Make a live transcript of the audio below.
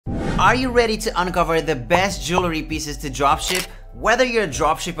Are you ready to uncover the best jewelry pieces to dropship? Whether you're a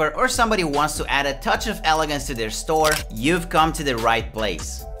dropshipper or somebody who wants to add a touch of elegance to their store, you've come to the right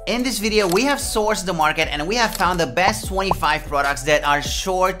place. In this video, we have sourced the market and we have found the best 25 products that are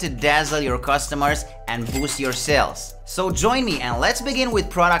sure to dazzle your customers and boost your sales. So join me and let's begin with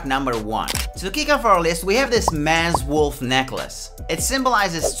product number 1. To kick off our list, we have this man's wolf necklace. It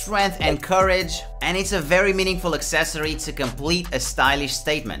symbolizes strength and courage, and it's a very meaningful accessory to complete a stylish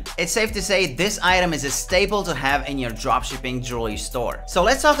statement. It's safe to say this item is a staple to have in your dropshipping jewelry store. So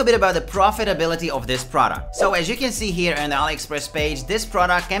let's talk a bit about the profitability of this product. So as you can see here on the AliExpress page, this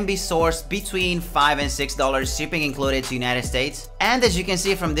product can be sourced between $5 and $6, shipping included to United States. And as you can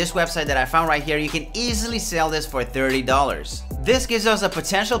see from this website that I found right here, you can easily sell this for $30. This gives us a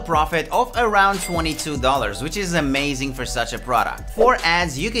potential profit of around $22, which is amazing for such a product. For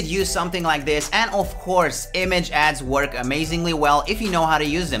ads, you could use something like this, and of course, image ads work amazingly well if you know how to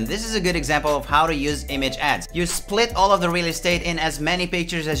use them. This is a good example of how to use image ads. You split all of the real estate in as many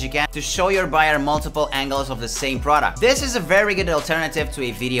pictures as you can to show your buyer multiple angles of the same product. This is a very good alternative to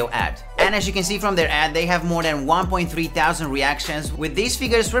a video ad. And as you can see from their ad, they have more than 1.3 thousand reactions. With these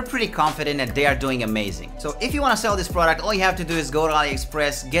figures, we're pretty confident that they are doing amazing. So if you want to sell this product, all you have to do is go to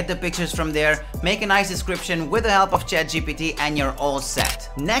AliExpress, get the pictures from there, make a nice description with the help of ChatGPT, and you're all set.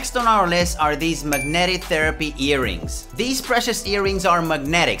 Next on our list are these magnetic therapy earrings. These precious earrings are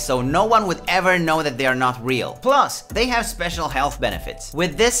magnetic, so no one would ever know that they are not real. Plus, they have special health benefits.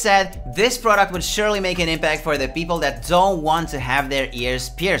 With this said, this product would surely make an impact for the people that don't want to have their ears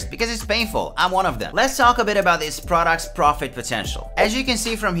pierced because it's painful. I'm one of them. Let's talk a bit about this product's profit potential. As you can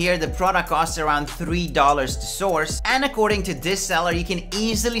see from here, the product costs around $3 to source, and according to this seller, you can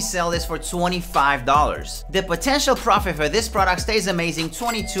easily sell this for $25. The potential profit for this product stays amazing,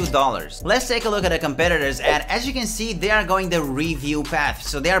 $22. Let's take a look at a competitor's ad. As you can see, they are going the review path,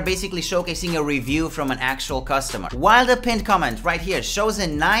 so they are basically showcasing a review from an actual customer. While the pinned comment right here shows a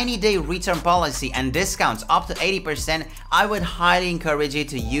 90-day return policy and discounts up to 80%, I would highly encourage you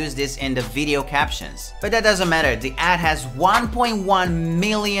to use this in the video captions. But that doesn't matter. The ad has 1.1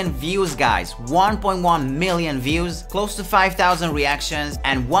 million views, guys. 1.1 million views, close to 5,000 reactions,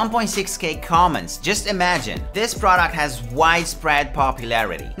 and 1.6k comments. Just imagine. This product has widespread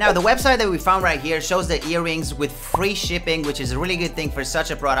popularity. Now, the website that we found right here shows the earrings with free shipping, which is a really good thing for such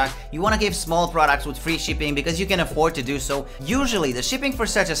a product. You want to give small products with free shipping because you can afford to do so. Usually, the shipping for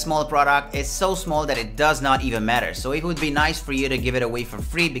such a small product is so small that it does not even matter. So it would be nice for you to give it away for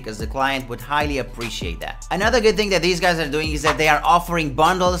free because the client would highly appreciate that. Another good thing that these guys are doing is that they are offering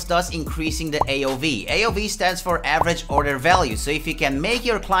bundles, thus increasing the AOV. AOV stands for average order value. So if you can make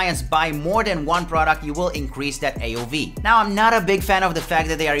your clients buy more than one product, you will increase that AOV. Now, I'm not a big fan of the fact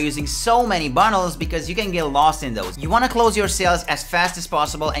that they are using so many bundles because you can get lost in those. You want to close your sales as fast as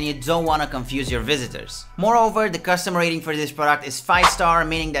possible and you don't want to confuse your visitors. Moreover, the customer rating for this product is 5-star,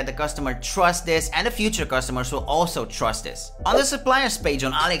 meaning that the customer trusts this and the future customers will also trust this. On the suppliers page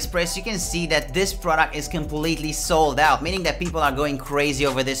on AliExpress, you can see that this product is completely sold out, meaning that people are going crazy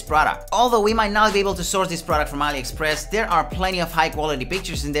over this product. Although we might not be able to source this product from AliExpress, there are plenty of high quality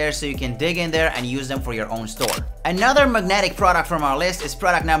pictures in there so you can dig in there and use them for your own store. Another magnetic product from our list is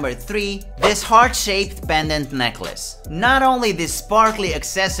product number 3, this heart-shaped pendant necklace. Not only this sparkly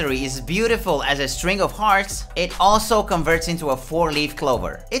accessory is beautiful as a string of hearts, it also converts into a 4-leaf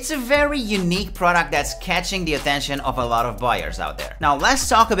clover. It's a very unique product that's catching the attention of a lot of buyers out there. Now let's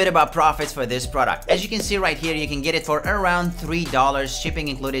talk a bit about profits for this product. As you can see right here, you can get it for around $3, shipping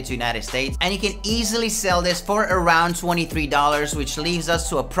included to United States, and you can easily sell this for around $23, which leaves us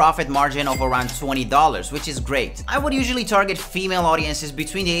to a profit margin of around $20, which is great. I would usually target female audiences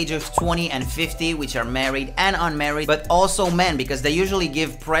between the age of 20 and 50, which are married and unmarried, but also men because they usually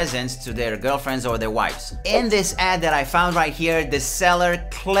give presents to their girlfriends or their wives. In this ad that I found right here, the seller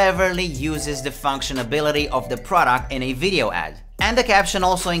cleverly uses the functionality of the product in a video ad. And the caption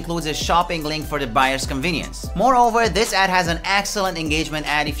also includes a shopping link for the buyer's convenience. Moreover, this ad has an excellent engagement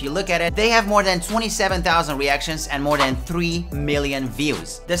ad. If you look at it, they have more than 27,000 reactions and more than 3 million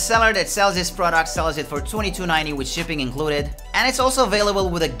views. The seller that sells this product sells it for $22.90 with shipping included. And it's also available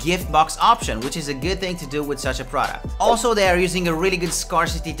with a gift box option, which is a good thing to do with such a product. Also, they are using a really good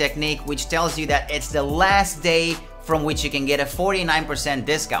scarcity technique, which tells you that it's the last day from which you can get a 49%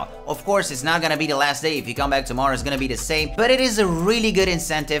 discount. Of course, it's not gonna be the last day. If you come back tomorrow, it's gonna be the same, but it is a really good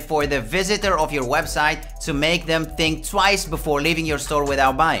incentive for the visitor of your website to make them think twice before leaving your store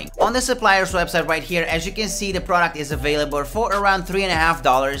without buying. On the supplier's website right here, as you can see, the product is available for around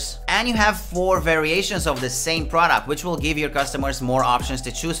 $3.50, and you have 4 variations of the same product, which will give your customers more options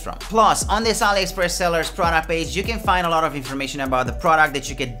to choose from. Plus, on this AliExpress seller's product page, you can find a lot of information about the product that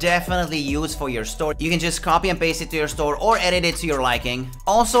you could definitely use for your store. You can just copy and paste it to your store or edit it to your liking.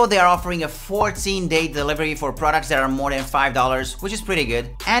 Also, they are offering a 14-day delivery for products that are more than $5, which is pretty good,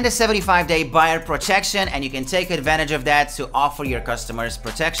 and a 75-day buyer protection, and you can take advantage of that to offer your customers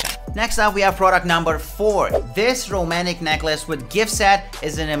protection. Next up, we have product number 4. This romantic necklace with gift set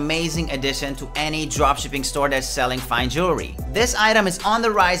is an amazing addition to any dropshipping store that's selling fine jewelry. This item is on the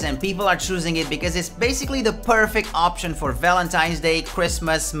rise and people are choosing it because it's basically the perfect option for Valentine's Day,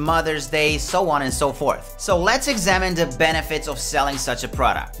 Christmas, Mother's Day, so on and so forth. So let's examine the benefits of selling such a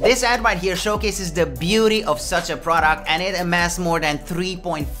product. This ad right here showcases the beauty of such a product, and it amassed more than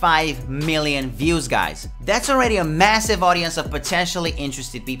 3.5 million views, guys. That's already a massive audience of potentially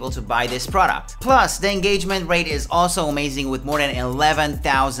interested people to buy this product. Plus, the engagement rate is also amazing with more than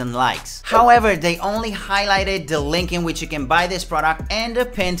 11,000 likes. However, they only highlighted the link in which you can buy this product and a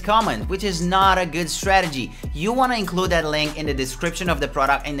pinned comment, which is not a good strategy. You want to include that link in the description of the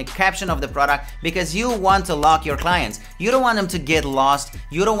product, in the caption of the product, because you want to lock your clients. You don't want them to get lost.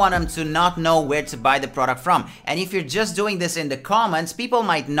 You don't want them to not know where to buy the product from. And if you're just doing this in the comments, people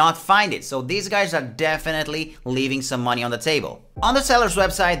might not find it. So these guys are definitely leaving some money on the table. On the seller's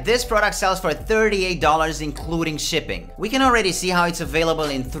website, this product sells for $38 including shipping. We can already see how it's available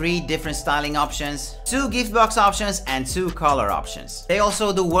in 3 different styling options, 2 gift box options, and 2 color options. They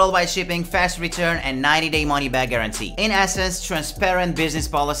also do worldwide shipping, fast return, and 90-day money-back guarantee. In essence, transparent business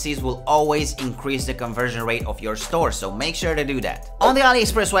policies will always increase the conversion rate of your store, so make sure to do that. On the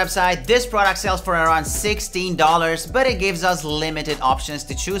AliExpress website, this product sells for around $16, but it gives us limited options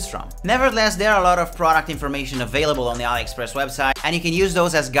to choose from. Nevertheless, there are a lot of product information available on the AliExpress website, and you can use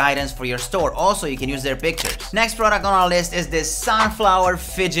those as guidance for your store. Also, you can use their pictures. Next product on our list is this sunflower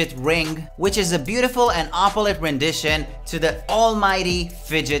fidget ring, which is a beautiful and opulent rendition to the almighty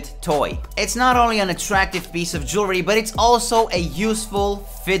fidget toy. It's not only an attractive piece of jewelry, but it's also a useful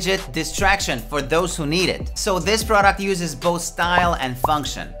fidget distraction for those who need it. So this product uses both style and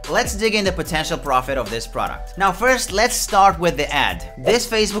function. Let's dig in the potential profit of this product. Now first, let's start with the ad. This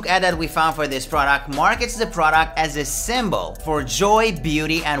Facebook ad that we found for this product markets the product as a symbol for joy,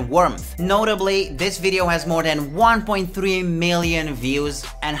 beauty, and warmth. Notably, this video has more than 1.3 million views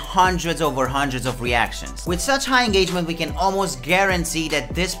and hundreds over hundreds of reactions. With such high engagement, we can almost guarantee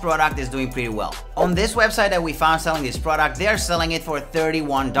that this product is doing pretty well. On this website that we found selling this product, they are selling it for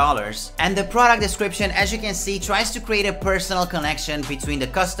 $31. And the product description, as you can see, tries to create a personal connection between the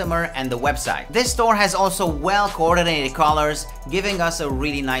customer and the website. This store has also well-coordinated colors, giving us a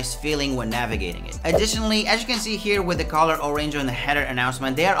really nice feeling when navigating it. Additionally, as you can see here with the color orange on the header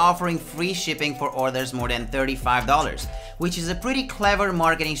announcement, they are offering free shipping for orders more than $35, which is a pretty clever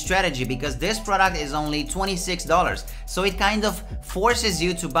marketing strategy because this product is only $26. So it kind of forces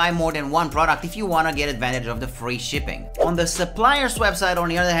you to buy more than one product if you want to get advantage of the free shipping. On the supplier's website, on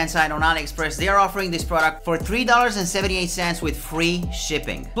the other hand side, on AliExpress, they are offering this product for $3.78 with free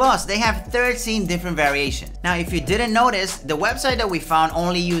shipping. Plus, they have 13 different variations. Now, if you didn't notice, the website that we found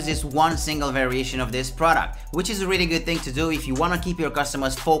only uses one single variation of this product, which is a really good thing to do if you want to keep your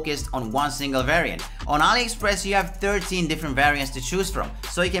customers focused on one single variant. On AliExpress, you have 13 different variants to choose from,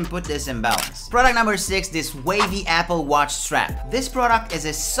 so you can put this in balance. Product number 6, this Wavy Apple Watch strap. This product is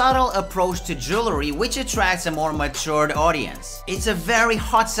a subtle approach to jewelry which attracts a more matured audience. It's a very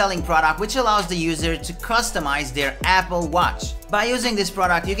hot selling product which allows the user to customize their Apple Watch. By using this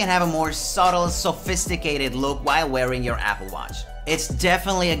product, you can have a more subtle, sophisticated look while wearing your Apple Watch. It's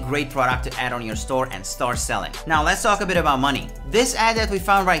definitely a great product to add on your store and start selling. Now let's talk a bit about money. This ad that we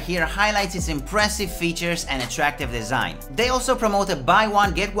found right here highlights its impressive features and attractive design. They also promote a buy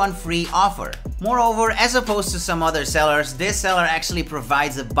one get one free offer. Moreover, as opposed to some other sellers, this seller actually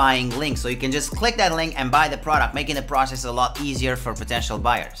provides a buying link, so you can just click that link and buy the product, making the process a lot easier for potential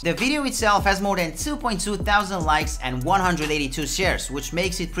buyers. The video itself has more than 2.2 thousand likes and 182 shares, which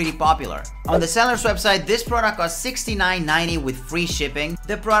makes it pretty popular. On the seller's website, this product costs $69.90 with free shipping.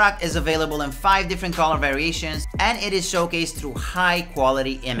 The product is available in 5 different color variations, and it is showcased through high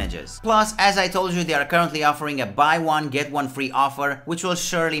quality images. Plus, as I told you, they are currently offering a buy one get one free offer, which will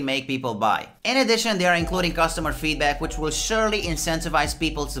surely make people buy. In addition, they are including customer feedback, which will surely incentivize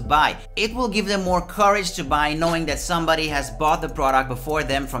people to buy. It will give them more courage to buy, knowing that somebody has bought the product before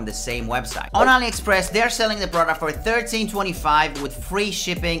them from the same website. On AliExpress, they're selling the product for $13.25 with free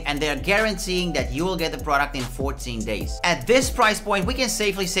shipping, and they're guaranteeing that you will get the product in 14 days. At this price point, we can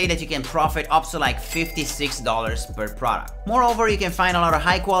safely say that you can profit up to like $56 per product. Moreover, you can find a lot of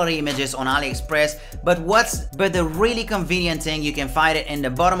high quality images on AliExpress, but the really convenient thing, you can find it in the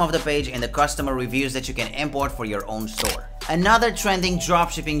bottom of the page in the customer reviews that you can import for your own store. Another trending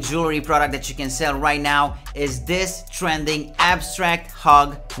dropshipping jewelry product that you can sell right now is this trending abstract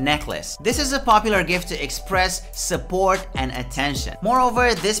hug necklace. This is a popular gift to express support and attention.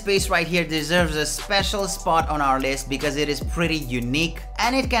 Moreover, this piece right here deserves a special spot on our list because it is pretty unique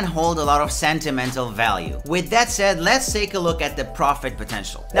and it can hold a lot of sentimental value. With that said, let's take a look at the profit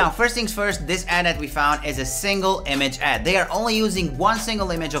potential. Now, first things first, this ad that we found is a single image ad. They are only using one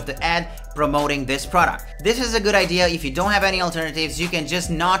single image of the ad promoting this product. This is a good idea. If you don't have any alternatives, you can just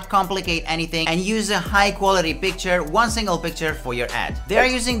not complicate anything and use a high quality picture, one single picture for your ad. They are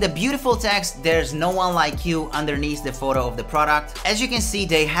using the beautiful text, "There's no one like you," underneath the photo of the product. As you can see,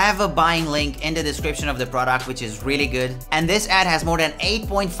 they have a buying link in the description of the product, which is really good. And this ad has more than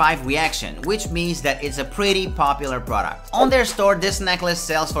 8.5 reaction, which means that it's a pretty popular product. On their store, this necklace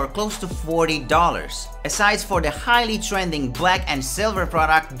sells for close to $40. Aside for the highly trending black and silver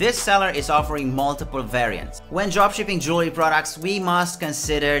product, this seller is offering multiple variants. When dropshipping jewelry products, we must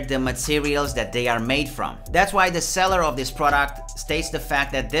consider the materials that they are made from. That's why the seller of this product states the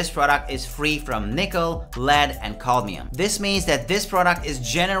fact that this product is free from nickel, lead, and cadmium. This means that this product is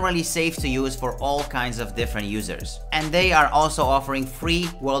generally safe to use for all kinds of different users. And they are also offering free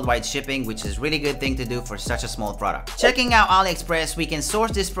worldwide shipping, which is a really good thing to do for such a small product. Checking out AliExpress, we can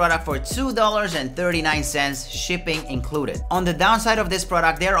source this product for $2.39, shipping included. On the downside of this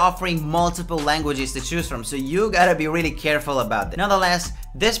product, they're offering multiple languages to choose from, so you gotta be really careful about that. Nonetheless,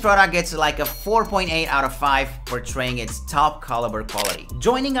 this product gets like a 4.8 out of 5, portraying its top caliber quality.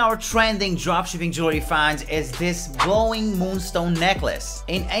 Joining our trending dropshipping jewelry finds is this glowing moonstone necklace.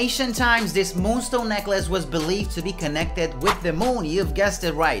 In ancient times, this moonstone necklace was believed to be connected with the moon. You've guessed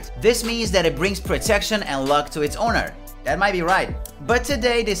it right. This means that it brings protection and luck to its owner. That might be right. But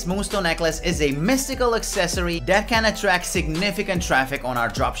today, this moonstone necklace is a mystical accessory that can attract significant traffic on our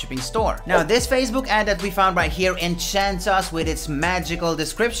dropshipping store. Now, this Facebook ad that we found right here enchants us with its magical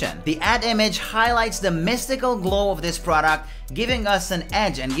description. The ad image highlights the mystical glow of this product, giving us an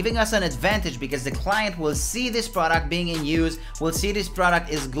edge and giving us an advantage because the client will see this product being in use, will see this product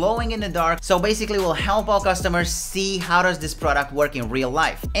is glowing in the dark. So basically, we'll help our customers see how does this product work in real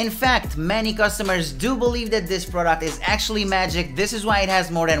life. In fact, many customers do believe that this product is actually magic. This is why it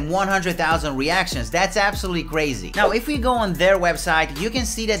has more than 100,000 reactions. That's absolutely crazy. Now, if we go on their website, you can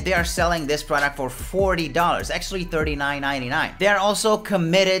see that they are selling this product for $40, actually $39.99. They are also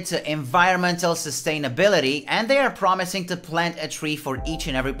committed to environmental sustainability, and they are promising to plant a tree for each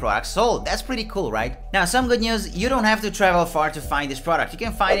and every product sold. That's pretty cool, right? Now, some good news, you don't have to travel far to find this product. You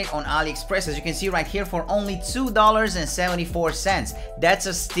can find it on AliExpress, as you can see right here, for only $2.74. That's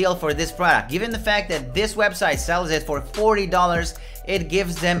a steal for this product. Given the fact that this website sells it for $40, it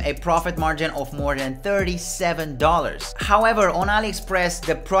gives them a profit margin of more than $37. However, on AliExpress,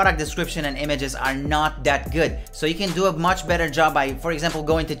 the product description and images are not that good. So you can do a much better job by, for example,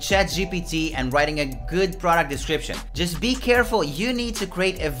 going to ChatGPT and writing a good product description. Just be careful, you need to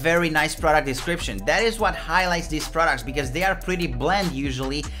create a very nice product description. That is what highlights these products because they are pretty bland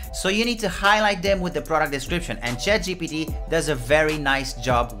usually. So you need to highlight them with the product description, and ChatGPT does a very nice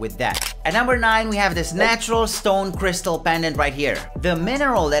job with that. At number 9, we have this natural stone crystal pendant right here. The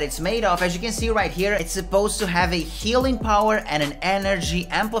mineral that it's made of, as you can see right here, it's supposed to have a healing power and an energy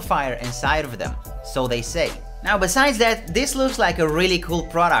amplifier inside of them, so they say. Now, besides that, this looks like a really cool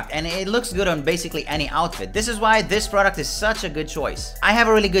product and it looks good on basically any outfit. This is why this product is such a good choice. I have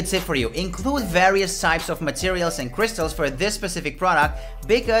a really good tip for you. Include various types of materials and crystals for this specific product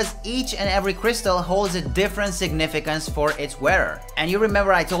because each and every crystal holds a different significance for its wearer. And you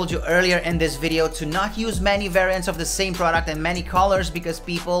remember I told you earlier in this video to not use many variants of the same product and many colors because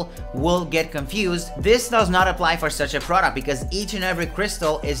people will get confused. This does not apply for such a product because each and every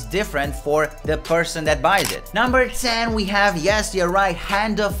crystal is different for the person that buys it. Number 10, we have, yes, you're right,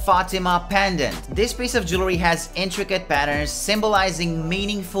 Hand of Fatima pendant. This piece of jewelry has intricate patterns symbolizing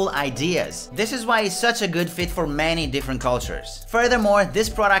meaningful ideas. This is why it's such a good fit for many different cultures. Furthermore, this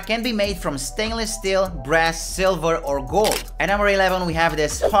product can be made from stainless steel, brass, silver, or gold. At number 11, we have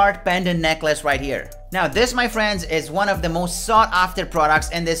this heart pendant necklace right here. Now this, my friends, is one of the most sought after products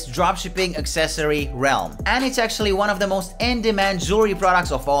in this dropshipping accessory realm. And it's actually one of the most in-demand jewelry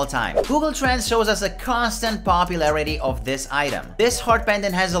products of all time. Google Trends shows us a constant popularity of this item. This heart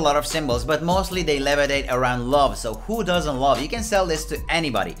pendant has a lot of symbols, but mostly they levitate around love. So who doesn't love? You can sell this to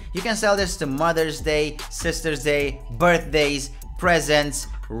anybody. You can sell this to Mother's Day, Sister's Day, birthdays, presents,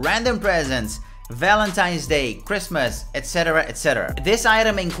 random presents, Valentine's Day, Christmas, etc, etc. This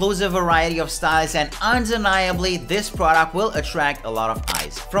item includes a variety of styles, and undeniably this product will attract a lot of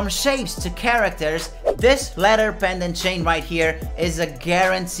eyes. From shapes to characters, this leather pendant chain right here is a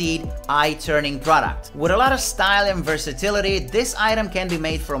guaranteed eye-turning product. With a lot of style and versatility, this item can be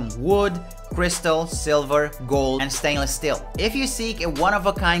made from wood, crystal, silver, gold, and stainless steel. If you seek a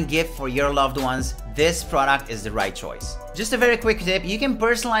one-of-a-kind gift for your loved ones, this product is the right choice. Just a very quick tip, you can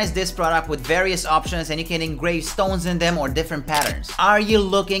personalize this product with various options and you can engrave stones in them or different patterns. Are you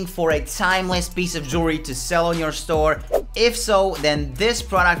looking for a timeless piece of jewelry to sell on your store? If so, then this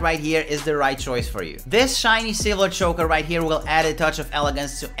product right here is the right choice for you. This shiny silver choker right here will add a touch of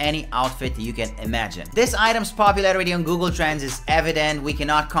elegance to any outfit you can imagine. This item's popularity on Google Trends is evident, we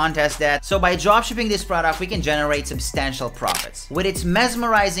cannot contest that, so by dropshipping this product, we can generate substantial profits. With its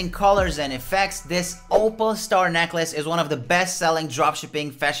mesmerizing colors and effects, this Opal star necklace is one of the best-selling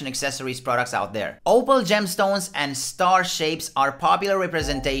dropshipping fashion accessories products out there. Opal gemstones and star shapes are popular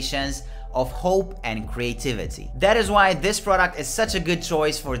representations of hope and creativity. That is why this product is such a good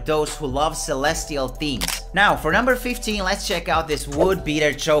choice for those who love celestial themes. Now, for number 15, let's check out this wood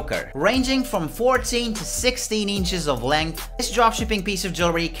beater choker. Ranging from 14 to 16 inches of length, this dropshipping piece of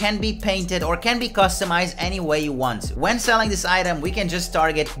jewelry can be painted or can be customized any way you want to. When selling this item, we can just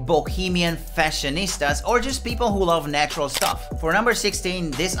target bohemian fashionistas or just people who love natural stuff. For number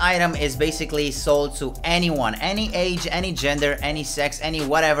 16, this item is basically sold to anyone, any age, any gender, any sex, any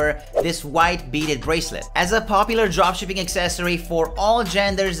whatever. This white beaded bracelet. As a popular dropshipping accessory for all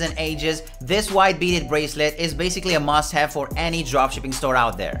genders and ages, this white beaded bracelet is basically a must-have for any dropshipping store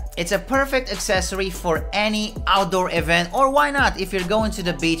out there. It's a perfect accessory for any outdoor event, or why not, if you're going to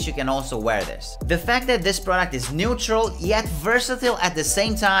the beach, you can also wear this. The fact that this product is neutral yet versatile at the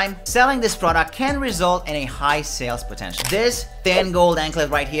same time, selling this product can result in a high sales potential. This thin gold anklet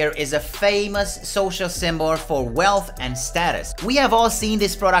right here is a famous social symbol for wealth and status. We have all seen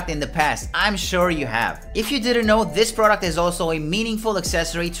this product in the past. I'm sure you have. If you didn't know, this product is also a meaningful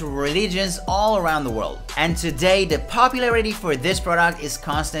accessory to religions all around the world. And today, the popularity for this product is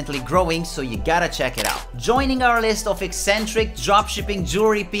constantly growing, so you gotta check it out. Joining our list of eccentric dropshipping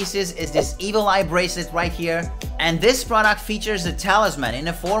jewelry pieces is this evil eye bracelet right here. And this product features a talisman in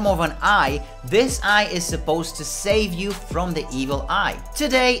the form of an eye. This eye is supposed to save you from the evil eye.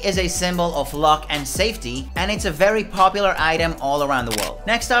 Today is a symbol of luck and safety, and it's a very popular item all around the world.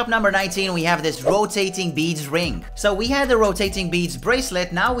 Next up, number 19, we have this rotating beads ring. So we had the rotating beads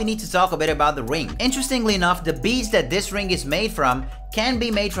bracelet, now we need to talk a bit about the ring. Interestingly enough, the beads that this ring is made from can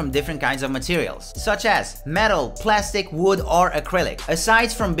be made from different kinds of materials, such as metal, plastic, wood, or acrylic.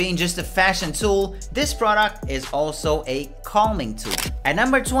 Aside from being just a fashion tool, this product is also a calming tool. At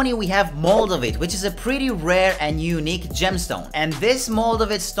number 20, we have Moldavite, which is a pretty rare and unique gemstone. And this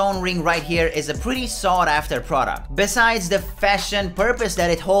Moldavite stone ring right here is a pretty sought after product. Besides the fashion purpose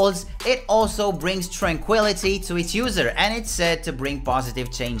that it holds, it also brings tranquility to its user, and it's said to bring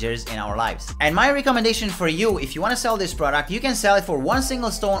positive changes in our lives. And my recommendation for you, if you want to sell this product, you can sell it for one single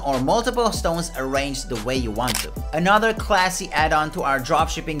stone or multiple stones arranged the way you want to. Another classy add-on to our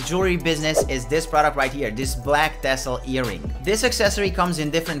dropshipping jewelry business is this product right here, this black tassel earring. This accessory comes in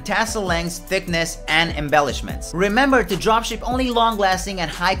different tassel lengths, thickness, and embellishments. Remember to dropship only long-lasting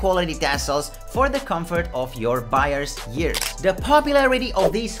and high-quality tassels for the comfort of your buyer's ears. The popularity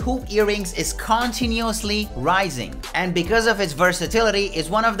of these hoop earrings is continuously rising, and because of its versatility, is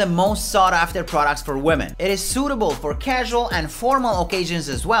one of the most sought-after products for women. It is suitable for casual and formal occasions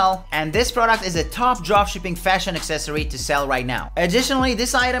as well, and this product is a top dropshipping fashion accessory to sell right now. Additionally,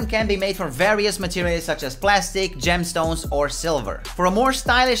 this item can be made from various materials such as plastic, gemstones, or silver. For a more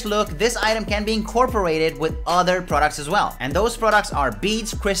stylish look, this item can be incorporated with other products as well, and those products are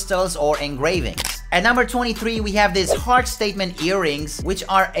beads, crystals, or engravings. At number 23, we have these heart statement earrings, which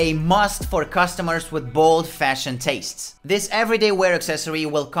are a must for customers with bold fashion tastes. This everyday wear accessory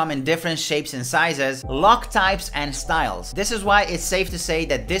will come in different shapes and sizes, lock types, and styles. This is why it's safe to say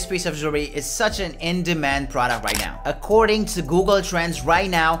that this piece of jewelry is such an in-demand product right now. According to Google Trends right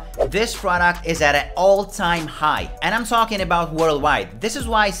now, this product is at an all-time high, and I'm talking about worldwide. This is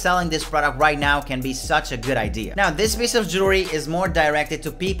why selling this product right now can be such a good idea. Now, this piece of jewelry is more directed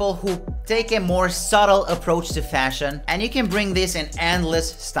to people who take a more subtle approach to fashion, and you can bring this in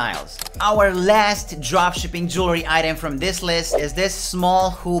endless styles. Our last dropshipping jewelry item from this list is this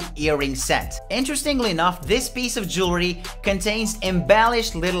small hoop earring set. Interestingly enough, this piece of jewelry contains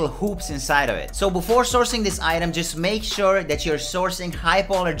embellished little hoops inside of it. So before sourcing this item, just make sure that you're sourcing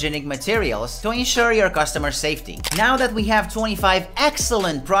hypoallergenic materials to ensure your customer safety. Now that we have 25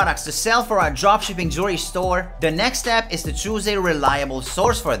 excellent products to sell for our dropshipping jewelry store, the next step is to choose a reliable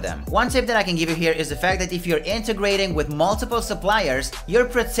source for them. One tip that I can give you here is the fact that if you're integrating with multiple suppliers, you're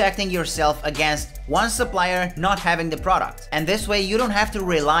protecting yourself against one supplier not having the product. And this way you don't have to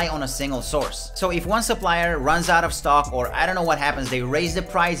rely on a single source. So if one supplier runs out of stock, or I don't know what happens, they raise the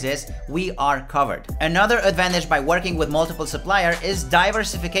prices, we are covered. Another advantage by working with multiple suppliers is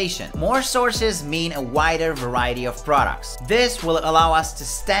diversification. More sources mean a wider variety of products. This will allow us to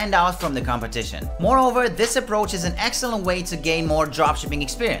stand out from the competition. Moreover, this approach is an excellent way to gain more dropshipping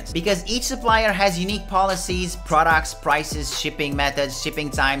experience because each supplier has unique policies, products, prices, shipping methods, shipping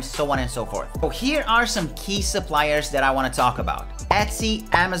times, so on and so forth. So here are some key suppliers that I want to talk about: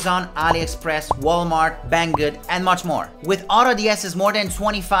 Etsy, Amazon, AliExpress, Walmart, Banggood, and much more. With AutoDS's more than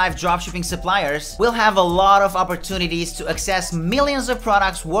 25 dropshipping suppliers, we'll have a lot of opportunities to access millions of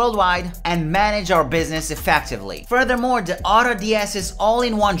products worldwide and manage our business effectively. Furthermore, the AutoDS's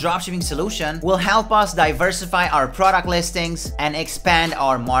all-in-one dropshipping solution will help us diversify our product listings and expand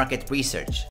our market research.